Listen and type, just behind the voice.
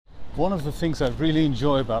one of the things I really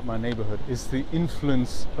enjoy about my neighborhood is the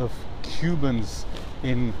influence of Cubans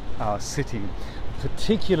in our city,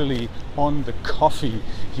 particularly on the coffee.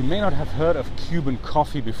 You may not have heard of Cuban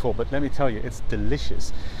coffee before, but let me tell you, it's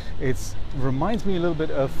delicious. It reminds me a little bit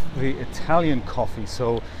of the Italian coffee,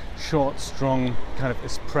 so short, strong, kind of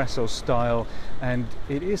espresso style, and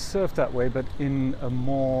it is served that way, but in a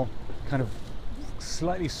more kind of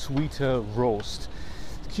slightly sweeter roast.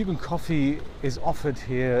 Cuban coffee is offered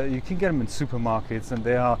here. You can get them in supermarkets, and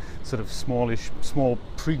they are sort of small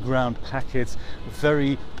pre-ground packets,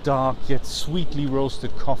 very dark yet sweetly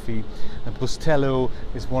roasted coffee. And Bustelo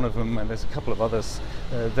is one of them, and there's a couple of others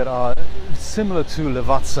that are similar to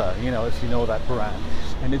Lavazza, you know, if you know that brand.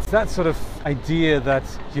 And it's that sort of idea that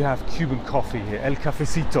you have Cuban coffee here, El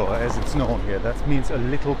Cafecito as it's known here. That means a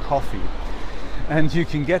little coffee. And you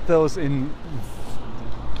can get those in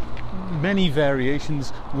many variations.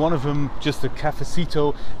 One of them, just a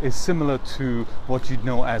cafecito, is similar to what you'd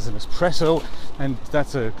know as an espresso, and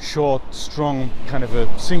that's a short, strong, kind of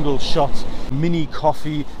a single shot mini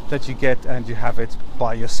coffee that you get and you have it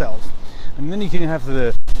by yourself. And then you can have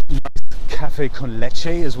the nice cafe con leche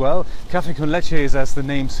as well. Cafe con leche is, as the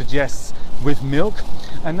name suggests, with milk,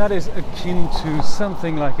 and that is akin to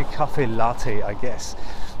something like a cafe latte, I guess.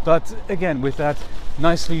 But again, with that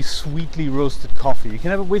nicely sweetly roasted coffee. You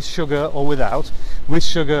can have it with sugar or without. With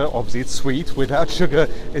sugar, obviously it's sweet. Without sugar,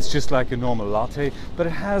 it's just like a normal latte, but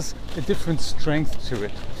it has a different strength to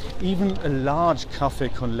it. Even a large cafe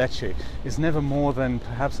con leche is never more than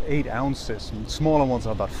perhaps 8 ounces, and smaller ones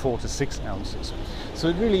are about 4 to 6 ounces. So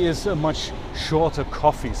it really is a much shorter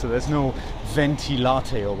coffee, so there's no venti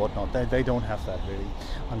latte or whatnot. They don't have that really,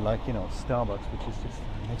 unlike, you know, Starbucks, which is just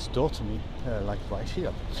next door to me, like right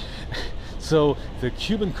here. So the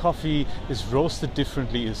Cuban coffee is roasted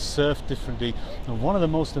differently, is served differently, and one of the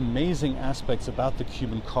most amazing aspects about the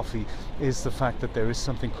Cuban coffee is the fact that there is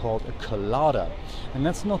something called a colada, and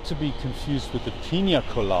that's not to be confused with the pina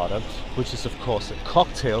colada, which is of course a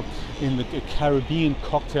cocktail, a Caribbean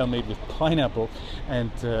cocktail made with pineapple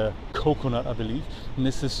and coconut, I believe. And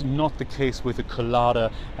this is not the case with a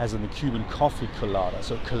colada as in the Cuban coffee colada.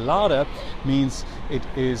 So colada means it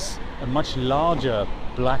is a much larger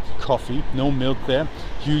black coffee, no milk there.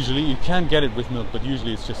 Usually you can get it with milk, but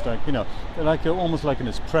usually it's just like, you know, almost like an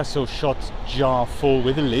espresso shot jar full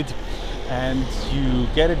with a lid, and you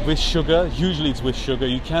get it with sugar. Usually it's with sugar.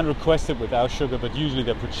 You can request it without sugar, but usually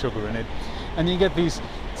they put sugar in it. And you get these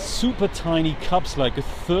super tiny cups, like a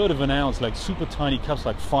third of an ounce, like super tiny cups,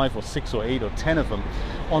 like 5 or 6 or 8 or 10 of them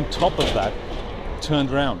on top of that,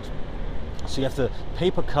 turned round. So you have the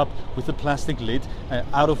paper cup with the plastic lid,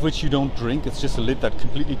 out of which you don't drink. It's just a lid that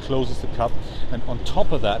completely closes the cup. And on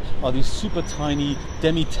top of that are these super tiny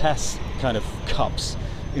demi-tasse kind of cups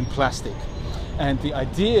in plastic. And the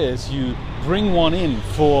idea is you bring one in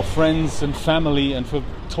for friends and family and for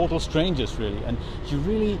total strangers, really. And you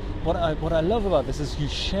really, what I love about this is you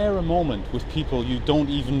share a moment with people you don't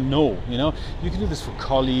even know. You know, you can do this for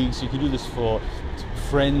colleagues, you can do this for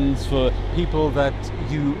friends, for people that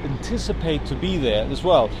you anticipate to be there as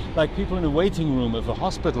well, like people in a waiting room of a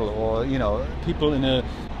hospital, or, you know, people in a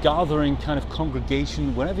gathering kind of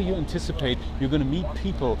congregation. Whenever you anticipate you're going to meet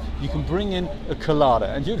people, you can bring in a colada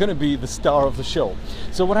and you're going to be the star of the show.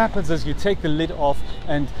 So what happens is you take the lid off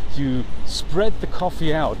and you spread the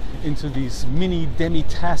coffee out into these mini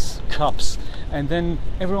demi-tasse cups, and then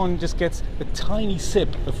everyone just gets a tiny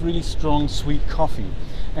sip of really strong sweet coffee.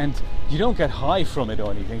 And you don't get high from it or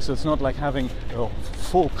anything, so it's not like having a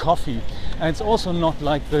full coffee. And it's also not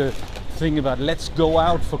like the thing about let's go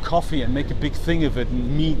out for coffee and make a big thing of it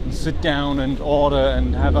and meet and sit down and order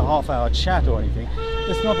and have a half-hour chat or anything.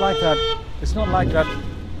 It's not like that. It's not like that.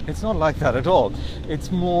 It's not like that at all.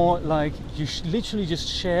 It's more like you literally just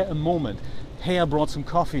share a moment. Hey, I brought some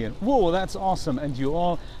coffee in. Whoa, that's awesome. And you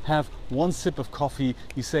all have one sip of coffee,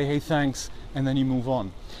 you say, hey, thanks, and then you move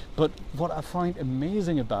on. But what I find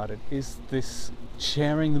amazing about it is this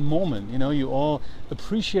sharing the moment. You know, you all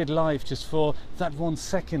appreciate life just for that 1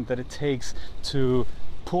 second that it takes to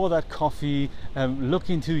pour that coffee,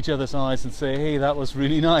 look into each other's eyes and say, hey, that was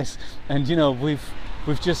really nice. And, you know, we've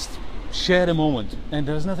just shared a moment, and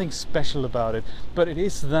there's nothing special about it, but it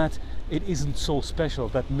is that it isn't so special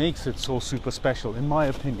that makes it so super special, in my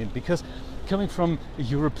opinion, because coming from a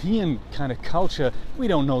European kind of culture, we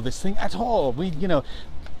don't know this thing at all. We, you know,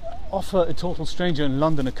 offer a total stranger in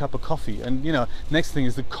London a cup of coffee, and, you know, next thing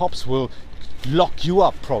is the cops will lock you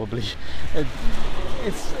up probably.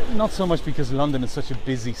 It's not so much because London is such a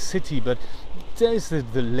busy city, but there's the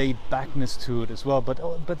laid backness to it as well,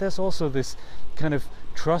 but there's also this kind of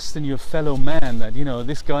trust in your fellow man that, you know,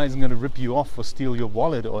 this guy isn't going to rip you off or steal your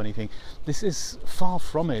wallet or anything. This is far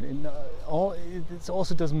from it. And it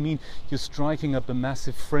also doesn't mean you're striking up a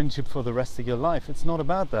massive friendship for the rest of your life. It's not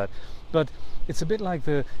about that. But it's a bit like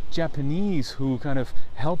the Japanese who kind of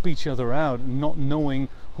help each other out, not knowing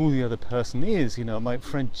who the other person is. You know, my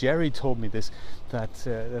friend Jerry told me this, that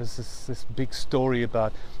there's this big story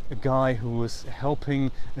about a guy who was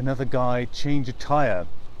helping another guy change a tire,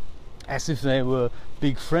 as if they were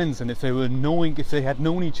big friends and if they had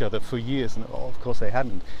known each other for years, and of course they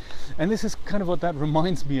hadn't. And this is kind of what that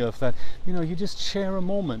reminds me of, that, you know, you just share a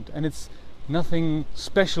moment and it's nothing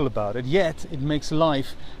special about it, yet it makes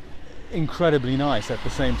life incredibly nice at the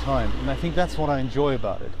same time. And I think that's what I enjoy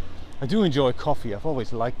about it. I do enjoy coffee. I've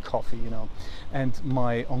always liked coffee, you know. And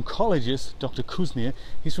my oncologist, Dr. Kuznia,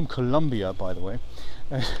 he's from Colombia, by the way.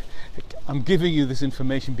 I'm giving you this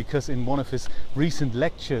information because in one of his recent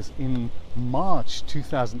lectures in March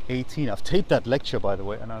 2018, I've taped that lecture, by the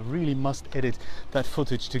way, and I really must edit that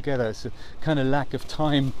footage together. It's a kind of lack of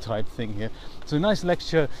time type thing here. So a nice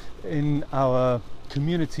lecture in our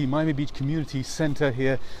community, Miami Beach Community Center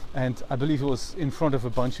here, and I believe it was in front of a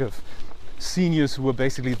bunch of seniors who were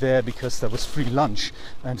basically there because there was free lunch,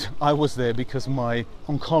 and I was there because my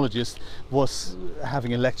oncologist was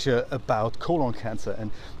having a lecture about colon cancer and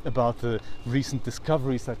about the recent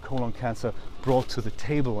discoveries that colon cancer brought to the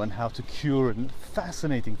table and how to cure it, and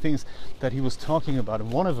fascinating things that he was talking about.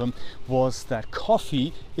 And one of them was that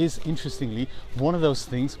coffee is, interestingly, one of those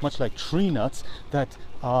things, much like tree nuts, that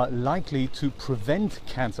are likely to prevent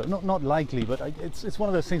cancer. Not likely, but it's one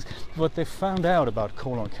of those things. What they found out about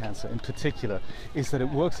colon cancer in particular is that it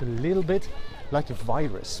works a little bit like a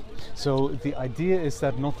virus. So the idea is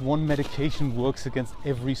that not one medication works against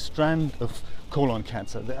every strand of colon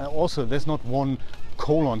cancer. Also, there's not one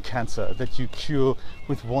colon cancer that you cure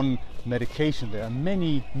with one medication. There are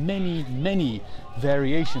many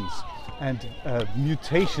variations and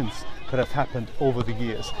mutations that have happened over the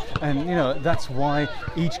years, and you know, that's why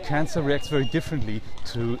each cancer reacts very differently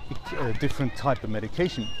to a different type of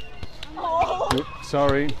medication. Oops,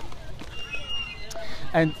 sorry.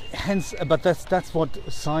 And hence, but that's what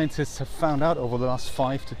scientists have found out over the last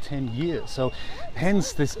 5 to 10 years. So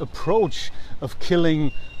hence this approach of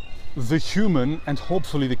killing the human and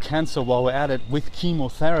hopefully the cancer while we're at it with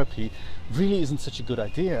chemotherapy really isn't such a good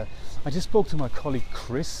idea. I just spoke to my colleague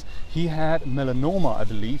Chris. He had melanoma, I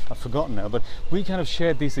believe. I've forgotten now, but we kind of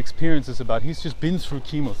shared these experiences about, he's just been through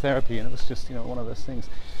chemotherapy, and it was just, you know, one of those things.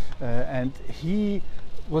 And he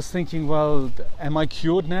was thinking, well, am I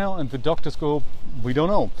cured now? And the doctors go, we don't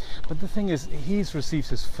know. But the thing is, he's received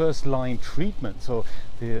his first line treatment. So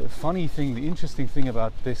the funny thing, the interesting thing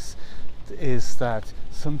about this is that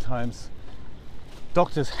sometimes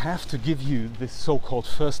doctors have to give you this so-called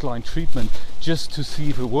first line treatment just to see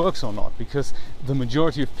if it works or not, because the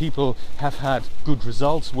majority of people have had good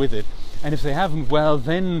results with it. And if they haven't, well,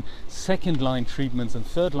 then second line treatments and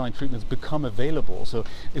third line treatments become available. So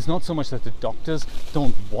it's not so much that the doctors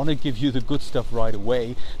don't want to give you the good stuff right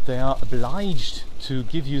away. They are obliged to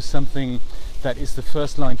give you something that is the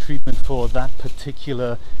first line treatment for that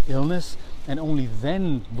particular illness, and only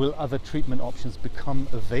then will other treatment options become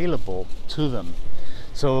available to them.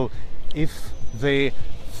 So if they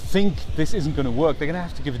think this isn't going to work, they're going to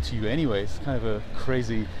have to give it to you anyway. It's kind of a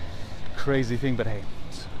crazy thing, but hey,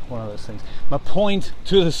 it's one of those things. My point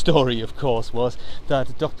to the story, of course, was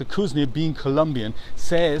that Dr. Kuznia, being Colombian,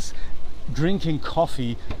 says drinking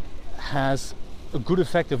coffee has a good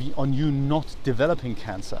effect on you not developing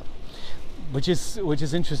cancer. Which is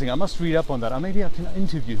interesting. I must read up on that. Maybe I can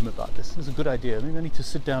interview him about this. It's a good idea. Maybe I need to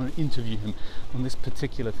sit down and interview him on this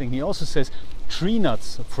particular thing. He also says tree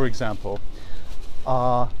nuts, for example,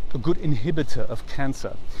 are a good inhibitor of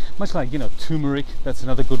cancer. Much like, you know, turmeric, that's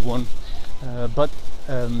another good one. But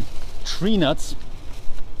tree nuts,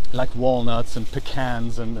 like walnuts and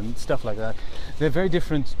pecans and stuff like that, they're very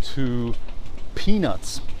different to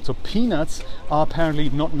peanuts. So peanuts are apparently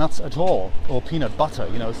not nuts at all, or peanut butter,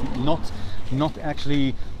 you know, it's not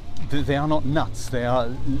actually, they are not nuts, they are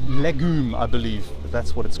legume, I believe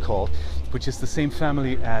that's what it's called, which is the same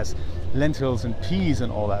family as lentils and peas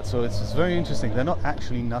and all that. So it's very interesting. They're not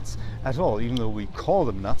actually nuts at all, even though we call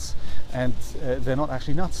them nuts, and they're not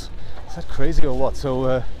actually nuts. Is that crazy or what?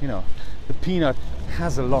 So you know, the peanut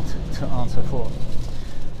has a lot to answer for,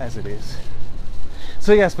 as it is.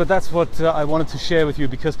 So yes, but that's what I wanted to share with you,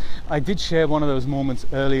 because I did share one of those moments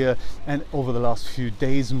earlier, and over the last few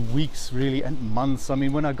days and weeks, really, and months. I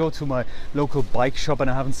mean, when I go to my local bike shop and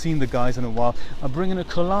I haven't seen the guys in a while, I bring in a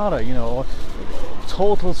colada, you know, or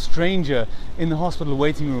total stranger in the hospital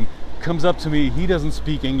waiting room comes up to me. He doesn't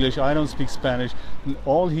speak English, I don't speak Spanish, and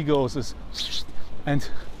all he goes is and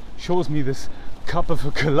shows me this cup of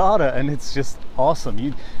a colada, and it's just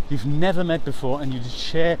awesome. You've never met before, and you just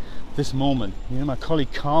share this moment. You know, my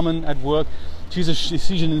colleague Carmen at work, she's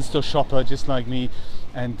an in-store shopper just like me,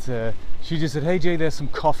 and she just said, "Hey Jay, there's some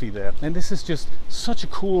coffee there." And this is just such a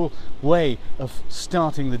cool way of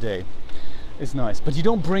starting the day. It's nice, but you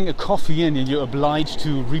don't bring a coffee in and you're obliged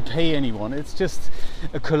to repay anyone. It's just,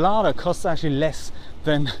 a colada costs actually less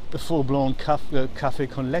than the full-blown cafe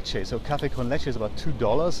con leche. So cafe con leche is about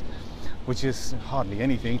 $2, which is hardly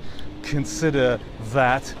anything. Consider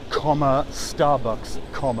that, comma, Starbucks,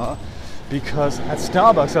 comma, because at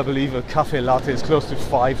Starbucks I believe a cafe latte is close to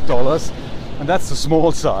 $5, and that's the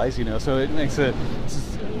small size, you know, so it makes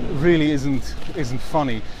really isn't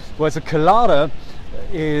funny. Whereas a colada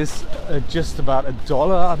is just about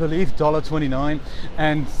 $1, I believe, $1.29,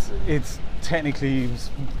 and it's technically you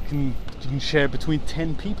can share between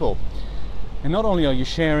 10 people. And not only are you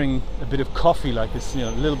sharing a bit of coffee, like this, you know,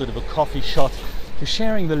 a little bit of a coffee shot, you're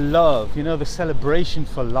sharing the love, you know, the celebration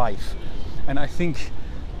for life. And I think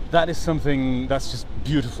that is something that's just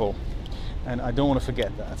beautiful, and I don't want to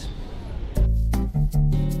forget that.